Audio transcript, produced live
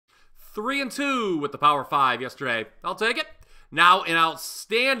3-2 with the Power 5 yesterday. I'll take it. Now an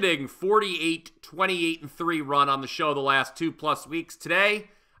outstanding 48, 28-3 run on the show the last 2+ weeks. Today,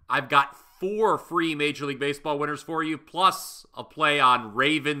 I've got 4 free Major League Baseball winners for you, plus a play on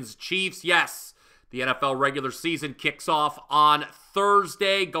Ravens Chiefs. Yes, the NFL regular season kicks off on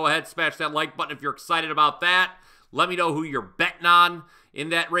Thursday. Go ahead, smash that like button if you're excited about that. Let me know who you're betting on in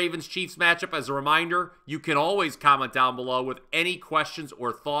that Ravens-Chiefs matchup. As a reminder, you can always comment down below with any questions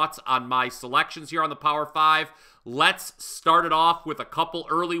or thoughts on my selections here on the Power 5. Let's start it off with a couple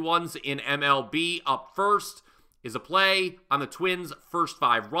early ones in MLB. Up first is a play on the Twins' first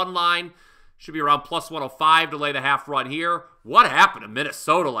 5 run line. Should be around plus 105 to lay the half run here. What happened to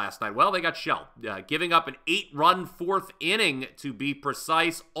Minnesota last night? Well, they got shelled, giving up an 8-run 4th inning to be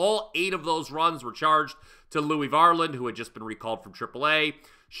precise. All 8 of those runs were charged to Louis Varland, who had just been recalled from AAA.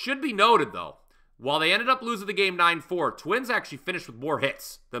 Should be noted, though, while they ended up losing the game 9-4, Twins actually finished with more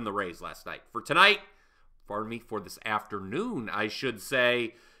hits than the Rays last night. For tonight, for this afternoon, I should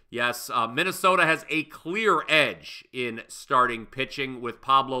say, yes, Minnesota has a clear edge in starting pitching with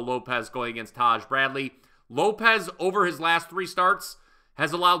Pablo Lopez going against Taj Bradley. Lopez, over his last 3 starts,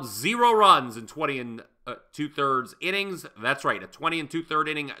 has allowed 0 runs in 20 2/3 innings. That's right, a 20 2/3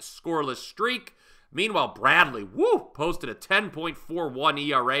 inning scoreless streak. Meanwhile, Bradley, posted a 10.41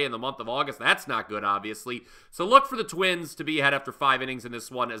 ERA in the month of August. That's not good, obviously. So look for the Twins to be ahead after 5 innings in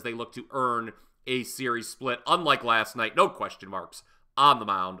this one as they look to earn a series split. Unlike last night, no question marks on the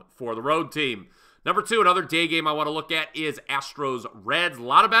mound for the road team. Number 2, another day game I want to look at is Astros-Reds. A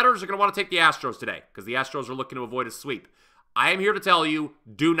lot of bettors are going to want to take the Astros today because the Astros are looking to avoid a sweep. I am here to tell you,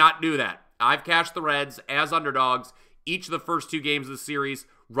 do not do that. I've cashed the Reds as underdogs each of the first 2 games of the series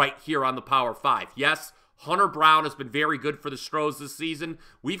right here on the Power 5. Yes, Hunter Brown has been very good for the Stros this season.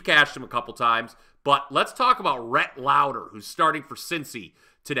 We've cashed him a couple times. But let's talk about Rhett Lauder, who's starting for Cincy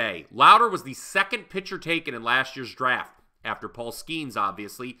today. Lauder was the 2nd pitcher taken in last year's draft, after Paul Skeens,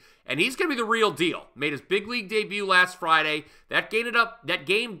 obviously, and he's going to be the real deal. Made his big league debut last Friday. That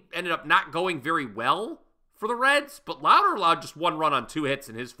game ended up not going very well for the Reds, but Lauder allowed just 1 run on 2 hits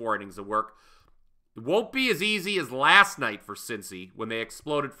in his 4 innings of work. It won't be as easy as last night for Cincy when they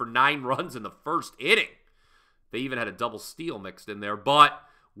exploded for 9 runs in the first inning. They even had a double steal mixed in there, but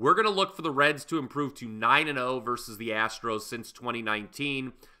we're going to look for the Reds to improve to 9-0 versus the Astros since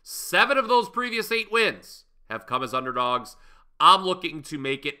 2019. 7 of those previous 8 wins have come as underdogs. I'm looking to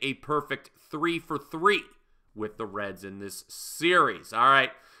make it a perfect 3-for-3 with the Reds in this series. All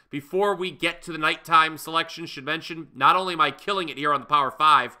right, before we get to the nighttime selection, should mention, not only am I killing it here on the Power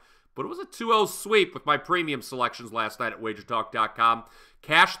 5, but it was a 2-0 sweep with my premium selections last night at WagerTalk.com.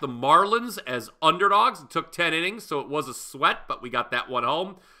 Cashed the Marlins as underdogs. It took 10 innings, so it was a sweat, but we got that one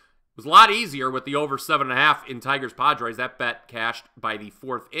home. It was a lot easier with the over 7.5 in Tigers-Padres. That bet cashed by the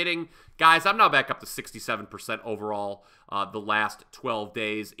 4th inning. Guys, I'm now back up to 67% overall the last 12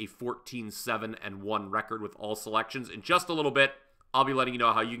 days. A 14-7-1 record with all selections. In just a little bit, I'll be letting you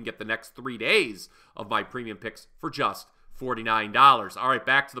know how you can get the next 3 days of my premium picks for just $49. All right,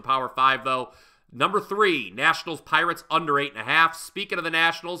 back to the Power 5, though. Number 3, Nationals-Pirates under 8.5. Speaking of the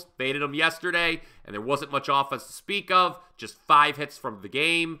Nationals, faded them yesterday, and there wasn't much offense to speak of. Just 5 hits from the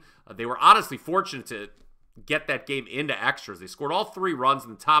game. They were honestly fortunate to get that game into extras. They scored all 3 runs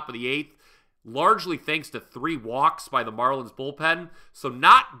in the top of the 8th, largely thanks to 3 walks by the Marlins bullpen. So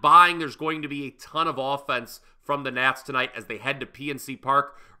not buying there's going to be a ton of offense from the Nats tonight as they head to PNC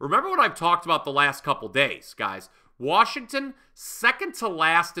Park. Remember what I've talked about the last couple days, guys. Washington, 2nd to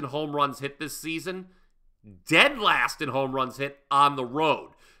last in home runs hit this season, dead last in home runs hit on the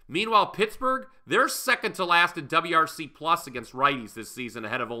road. Meanwhile, Pittsburgh, they're 2nd to last in WRC plus against righties this season,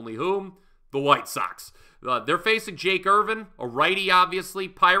 ahead of only whom? The White Sox. They're facing Jake Irvin, a righty, obviously.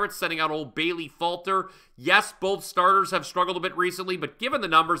 Pirates sending out old Bailey Falter. Yes, both starters have struggled a bit recently, but given the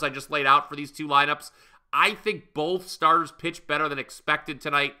numbers I just laid out for these 2 lineups, I think both starters pitched better than expected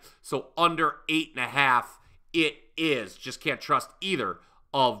tonight, so under 8.5 it is. Just can't trust either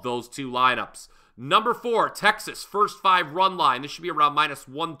of those 2 lineups. Number 4, Texas, first 5 run line. This should be around minus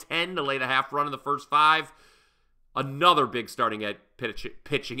 110 to lay the half run in the first 5. Another big starting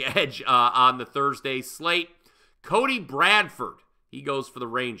pitching edge on the Thursday slate. Cody Bradford, he goes for the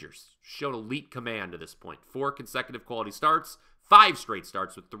Rangers. Shown elite command to this point. 4 consecutive quality starts, 5 straight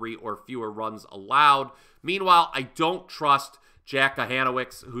starts with 3 or fewer runs allowed. Meanwhile, I don't trust Jack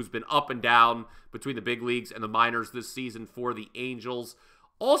Hanowicz, who's been up and down between the big leagues and the minors this season for the Angels.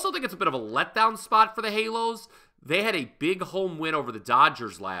 Also think it's a bit of a letdown spot for the Halos. They had a big home win over the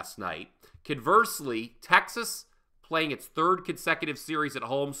Dodgers last night. Conversely, Texas playing its 3rd consecutive series at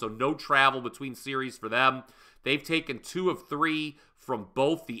home, so no travel between series for them. They've taken 2 of 3 from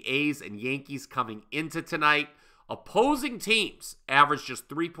both the A's and Yankees coming into tonight. Opposing teams average just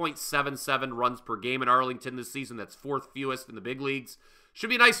 3.77 runs per game in Arlington this season. That's fourth fewest in the big leagues. Should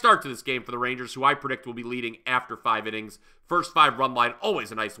be a nice start to this game for the Rangers, who I predict will be leading after 5 innings. First 5 run line,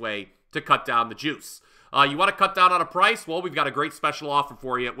 always a nice way to cut down the juice. You want to cut down on a price? Well, we've got a great special offer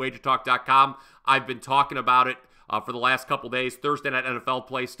for you at WagerTalk.com. I've been talking about it for the last couple days. Thursday night NFL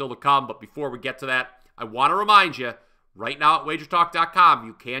play still to come. But before we get to that, I want to remind you, right now at WagerTalk.com,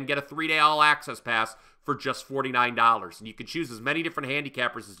 you can get a 3-day all-access pass for just $49. And you can choose as many different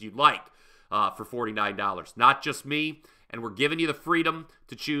handicappers as you'd like for $49. Not just me. And we're giving you the freedom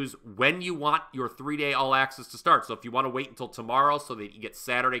to choose when you want your 3-day all-access to start. So if you want to wait until tomorrow so that you get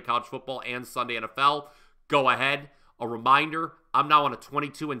Saturday college football and Sunday NFL, go ahead. A reminder, I'm now on a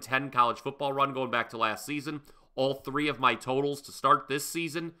 22-10 college football run going back to last season. All 3 of my totals to start this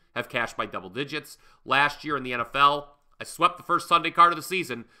season have cashed by double digits. Last year in the NFL, I swept the first Sunday card of the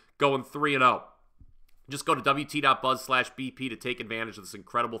season going 3-0. Just go to WT.buzz/BP to take advantage of this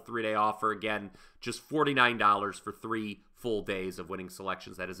incredible 3-day offer. Again, just $49 for 3 full days of winning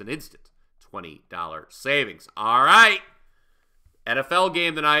selections. That is an instant $20 savings. All right. NFL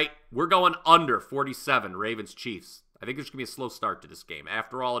game tonight. We're going under 47, Ravens-Chiefs. I think there's going to be a slow start to this game.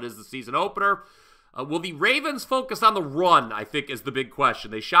 After all, it is the season opener. Will the Ravens focus on the run, I think, is the big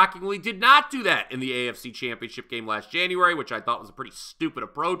question. They shockingly did not do that in the AFC Championship game last January, which I thought was a pretty stupid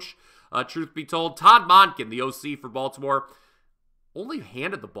approach. Truth be told, Todd Monken, the OC for Baltimore, only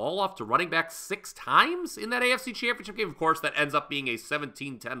handed the ball off to running back 6 times in that AFC Championship game. Of course, that ends up being a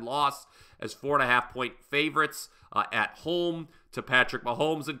 17-10 loss as 4.5-point favorites at home to Patrick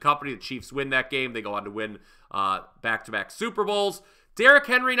Mahomes and company. The Chiefs win that game. They go on to win back-to-back Super Bowls. Derrick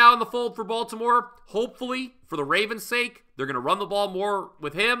Henry now in the fold for Baltimore. Hopefully, for the Ravens' sake, they're going to run the ball more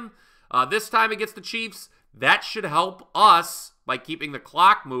with him. This time against the Chiefs, that should help us by keeping the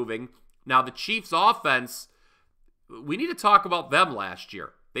clock moving. Now, the Chiefs' offense, we need to talk about them last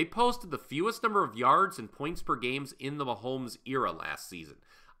year. They posted the fewest number of yards and points per games in the Mahomes era last season.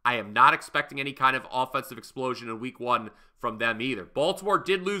 I am not expecting any kind of offensive explosion in week 1 from them either. Baltimore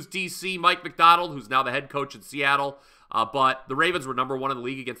did lose DC Mike McDonald, who's now the head coach in Seattle, but the Ravens were number 1 in the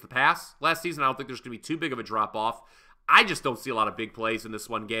league against the pass last season. I don't think there's going to be too big of a drop-off. I just don't see a lot of big plays in this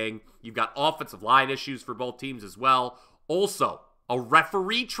one, gang. You've got offensive line issues for both teams as well. Also, a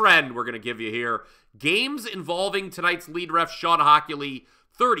referee trend we're going to give you here. Games involving tonight's lead ref, Sean Hockley,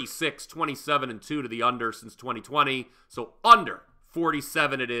 36-27-2 to the under since 2020. So under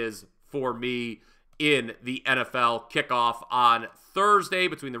 47 it is for me in the NFL kickoff on Thursday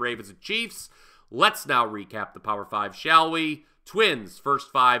between the Ravens and Chiefs. Let's now recap the Power 5, shall we? Twins,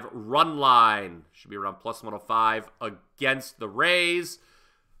 first 5 run line. Should be around plus 105 against the Rays.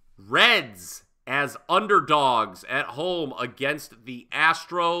 Reds as underdogs at home against the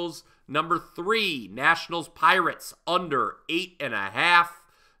Astros. Number 3, Nationals Pirates under 8.5.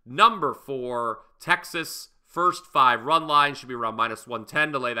 Number 4, Texas first 5 run line. Should be around minus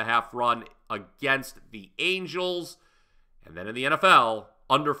 110 to lay the half run against the Angels. And then in the NFL,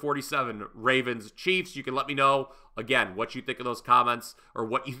 under 47, Ravens, Chiefs. You can let me know, again, what you think of those comments or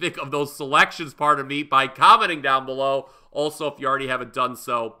what you think of those selections, pardon me, by commenting down below. Also, if you already haven't done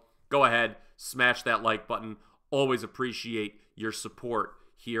so, go ahead, smash that like button. Always appreciate your support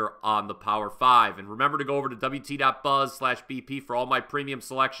here on the Power 5. And remember to go over to WT.buzz/BP for all my premium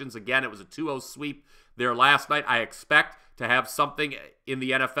selections. Again, it was a 2-0 sweep there last night. I expect to have something in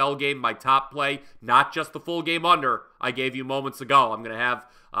the NFL game, my top play, not just the full game under I gave you moments ago. I'm going to have,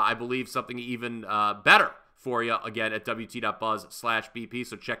 I believe, something even better for you, again, at WT.buzz/BP.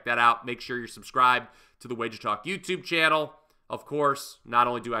 So check that out. Make sure you're subscribed to the WagerTalk YouTube channel. Of course, not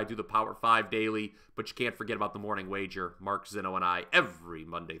only do I do the Power 5 daily, but you can't forget about the Morning Wager. Mark Zinno and I, every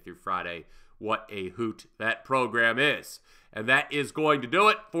Monday through Friday. What a hoot that program is. And that is going to do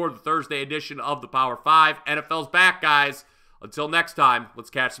it for the Thursday edition of the Power 5. NFL's back, guys. Until next time, let's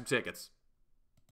catch some tickets.